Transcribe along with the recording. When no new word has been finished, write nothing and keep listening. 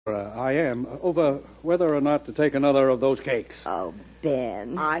I am. Over whether or not to take another of those cakes. Oh,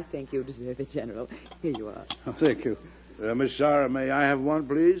 Ben. I think you deserve it, General. Here you are. Oh, thank you. Miss Sarah, may I have one,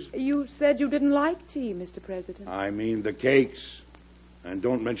 please? You said you didn't like tea, Mr. President. I mean the cakes. And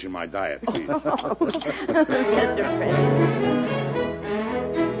don't mention my diet, please. Mr. President.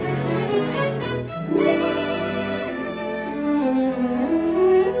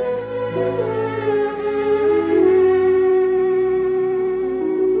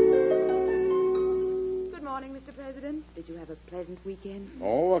 Good morning, Mr. President. Did you have a pleasant weekend?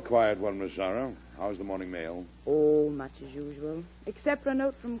 Oh, a quiet one, Miss Sarah. How's the morning mail? Oh, much as usual. Except for a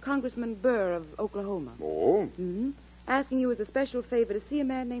note from Congressman Burr of Oklahoma. Oh? Mm-hmm. Asking you as a special favor to see a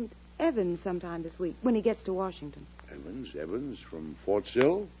man named Evans sometime this week when he gets to Washington. Evans from Fort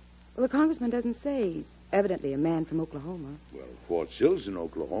Sill? Well, the congressman doesn't say. He's evidently a man from Oklahoma. Well, Fort Sill's in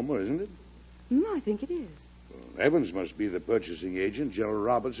Oklahoma, isn't it? I think it is. Well, Evans must be the purchasing agent General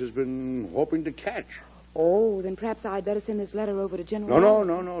Roberts has been hoping to catch. Oh, then perhaps I'd better send this letter over to General...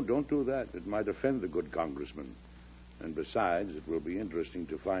 No. Don't do that. It might offend the good congressman. And besides, it will be interesting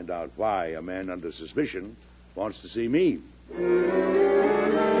to find out why a man under suspicion wants to see me.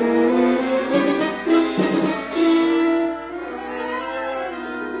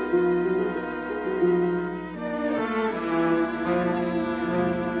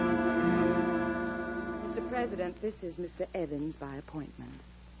 Mr. President, this is Mr. Evans by appointment.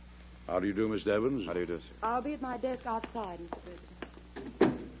 How do you do, Mr. Evans? How do you do, sir? I'll be at my desk outside, Mr.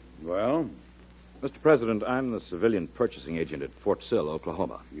 President. Well, Mr. President, I'm the civilian purchasing agent at Fort Sill,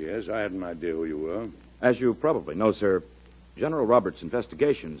 Oklahoma. yes, I had an idea who you were. As you probably know, sir, General Roberts'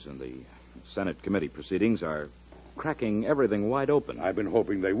 investigations and the Senate committee proceedings are cracking everything wide open. I've been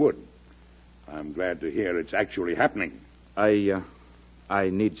hoping they would. I'm glad to hear it's actually happening. I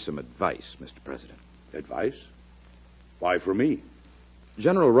need some advice, Mr. President. Advice? Why for me?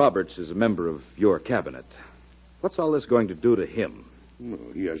 General Roberts is a member of your cabinet. What's all this going to do to him?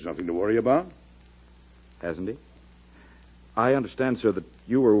 Well, he has nothing to worry about. Hasn't he? I understand, sir, that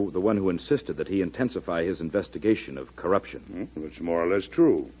you were the one who insisted that he intensify his investigation of corruption. It's more or less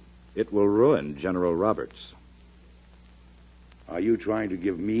true. It will ruin General Roberts. Are you trying to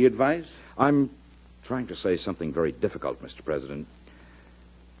give me advice? I'm trying to say something very difficult, Mr. President.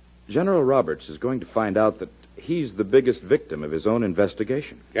 General Roberts is going to find out that he's the biggest victim of his own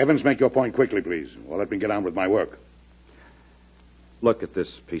investigation. Evans, make your point quickly, please. Or let me get on with my work. Look at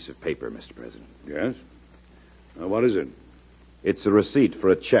this piece of paper, Mr. President. Yes? What is it? It's a receipt for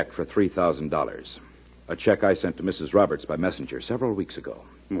a check for $3,000. A check I sent to Mrs. Roberts by messenger several weeks ago.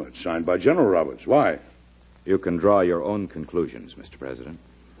 Well, it's signed by General Roberts. Why? You can draw your own conclusions, Mr. President.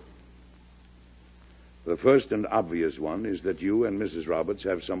 The first and obvious one is that you and Mrs. Roberts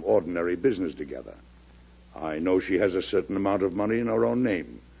have some ordinary business together. I know she has a certain amount of money in her own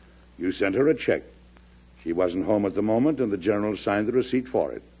name. You sent her a check. She wasn't home at the moment, and the general signed the receipt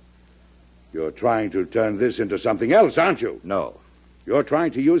for it. You're trying to turn this into something else, aren't you? No. You're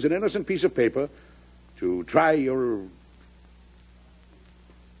trying to use an innocent piece of paper to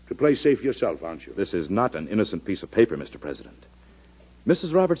play safe yourself, aren't you? This is not an innocent piece of paper, Mr. President.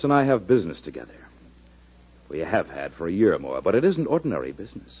 Mrs. Roberts and I have business together. We have had for a year or more, but it isn't ordinary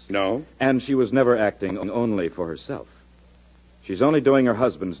business. No? And she was never acting only for herself. She's only doing her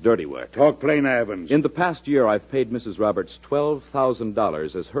husband's dirty work. Talk plain, Evans. In the past year, I've paid Mrs. Roberts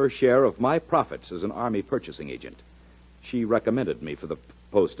 $12,000 as her share of my profits as an Army purchasing agent. She recommended me for the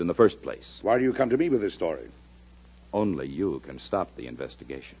post in the first place. Why do you come to me with this story? Only you can stop the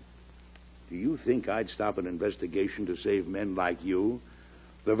investigation. Do you think I'd stop an investigation to save men like you?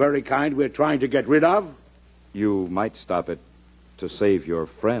 The very kind we're trying to get rid of? You might stop it to save your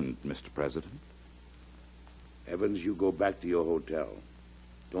friend, Mr. President. Evans, you go back to your hotel.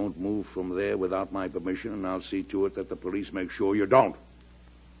 Don't move from there without my permission, and I'll see to it that the police make sure you don't.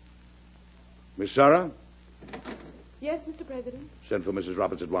 Miss Sarah? Yes, Mr. President? Send for Mrs.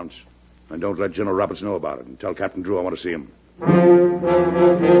 Roberts at once. And don't let General Roberts know about it. And tell Captain Drew I want to see him.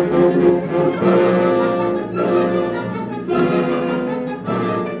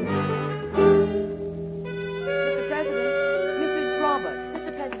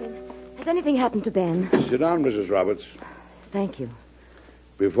 Has anything happened to Ben? Sit down, Mrs. Roberts. Thank you.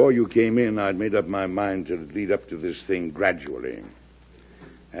 Before you came in, I'd made up my mind to lead up to this thing gradually.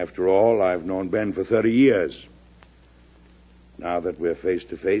 After all, I've known Ben for 30 years. Now that we're face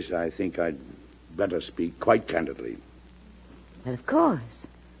to face, I think I'd better speak quite candidly. Well, of course.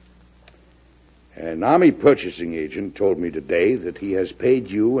 An Army purchasing agent told me today that he has paid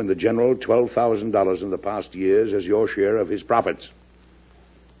you and the General $12,000 in the past years as your share of his profits,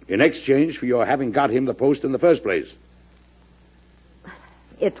 in exchange for your having got him the post in the first place.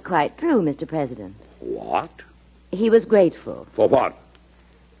 It's quite true, Mr. President. What? He was grateful. For what?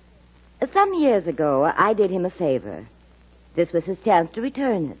 Some years ago, I did him a favor. This was his chance to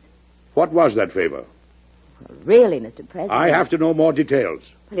return it. What was that favor? Well, really, Mr. President. I have to know more details.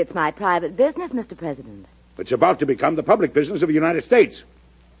 Well, it's my private business, Mr. President. It's about to become the public business of the United States.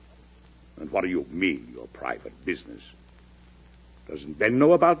 And what do you mean, your private business? Doesn't Ben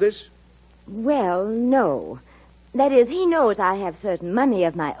know about this? Well, no. That is, he knows I have certain money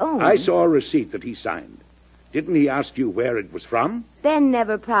of my own. I saw a receipt that he signed. Didn't he ask you where it was from? Ben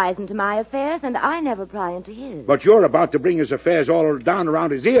never pries into my affairs, and I never pry into his. But you're about to bring his affairs all down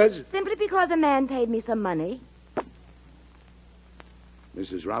around his ears. Simply because a man paid me some money.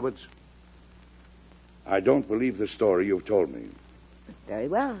 Mrs. Roberts, I don't believe the story you've told me. Very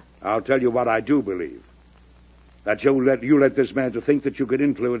well. I'll tell you what I do believe. That you let this man to think that you could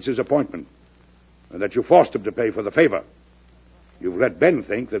influence his appointment, and that you forced him to pay for the favor. You've let Ben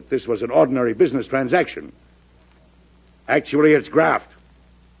think that this was an ordinary business transaction. Actually, it's graft.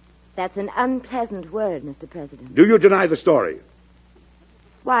 That's an unpleasant word, Mr. President. Do you deny the story?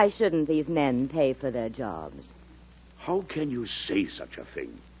 Why shouldn't these men pay for their jobs? How can you say such a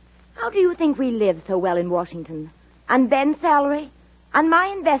thing? How do you think we live so well in Washington? On Ben's salary? On my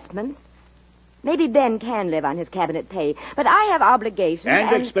investments? Maybe Ben can live on his cabinet pay, but I have obligations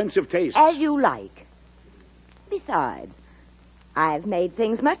And expensive tastes. As you like. Besides, I've made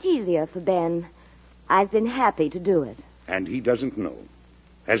things much easier for Ben. I've been happy to do it. And he doesn't know.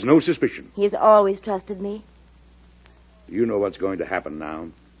 Has no suspicion. He's always trusted me. You know what's going to happen now.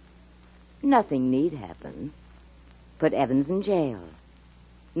 Nothing need happen. Put Evans in jail.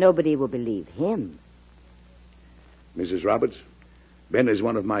 Nobody will believe him. Mrs. Roberts, Ben is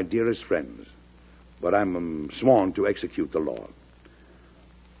one of my dearest friends, but I'm sworn to execute the law.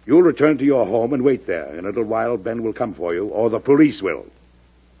 You'll return to your home and wait there. In a little while, Ben will come for you, or the police will.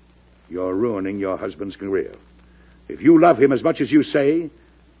 You're ruining your husband's career. If you love him as much as you say,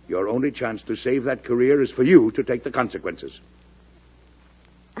 your only chance to save that career is for you to take the consequences.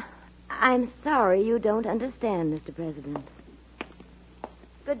 I'm sorry you don't understand, Mr. President.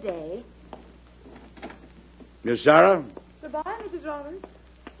 Good day. Miss Sarah? Goodbye, Mrs. Roberts.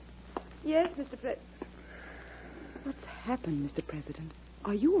 Yes, Mr. What's happened, Mr. President?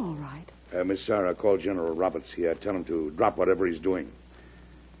 Are you all right? Miss Sarah, call General Roberts here. Tell him to drop whatever he's doing.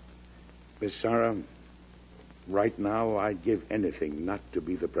 Miss Sarah, right now I'd give anything not to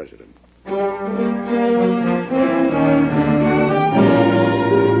be the president.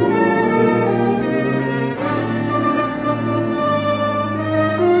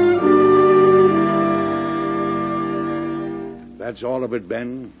 That's all of it,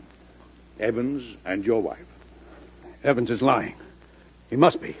 Ben. Evans and your wife. Evans is lying. He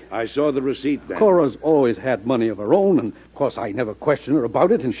must be. I saw the receipt, Ben. Cora's always had money of her own, and of course I never questioned her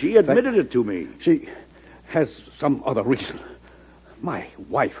about it, and She admitted it to me. She has some other reason. My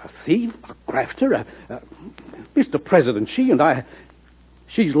wife, a thief, a grafter, Mr. President,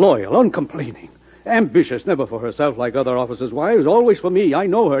 she's loyal, uncomplaining, ambitious, never for herself like other officers' wives, always for me. I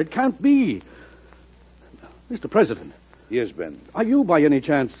know her. It can't be. Mr. President. Yes, Ben. Are you, by any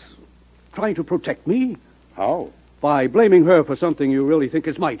chance, trying to protect me? How? By blaming her for something you really think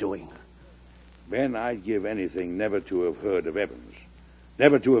is my doing. Ben, I'd give anything never to have heard of Evans.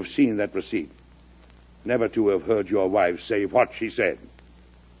 Never to have seen that receipt. Never to have heard your wife say what she said.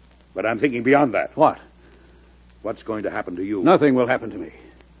 But I'm thinking beyond that. What? What's going to happen to you? Nothing will happen to me.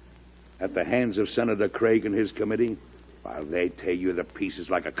 At the hands of Senator Craig and his committee, while they tear you to pieces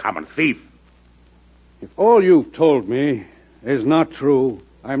like a common thief. If all you've told me is not true,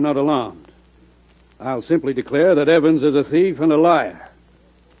 I'm not alarmed. I'll simply declare that Evans is a thief and a liar.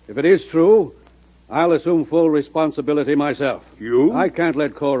 If it is true, I'll assume full responsibility myself. You? I can't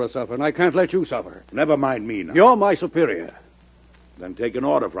let Cora suffer, and I can't let you suffer. Never mind me now. You're my superior. Then take an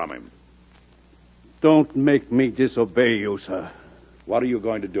order from him. Don't make me disobey you, sir. What are you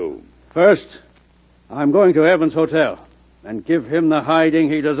going to do? First, I'm going to Evans' hotel and give him the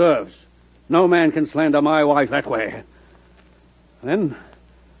hiding he deserves. No man can slander my wife that way. Then,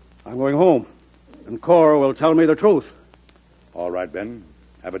 I'm going home, and Cora will tell me the truth. All right, Ben.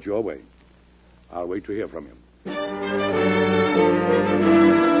 Have it your way. I'll wait to hear from you.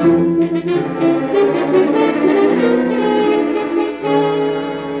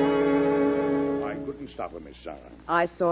 I couldn't stop her, Miss Sarah. I saw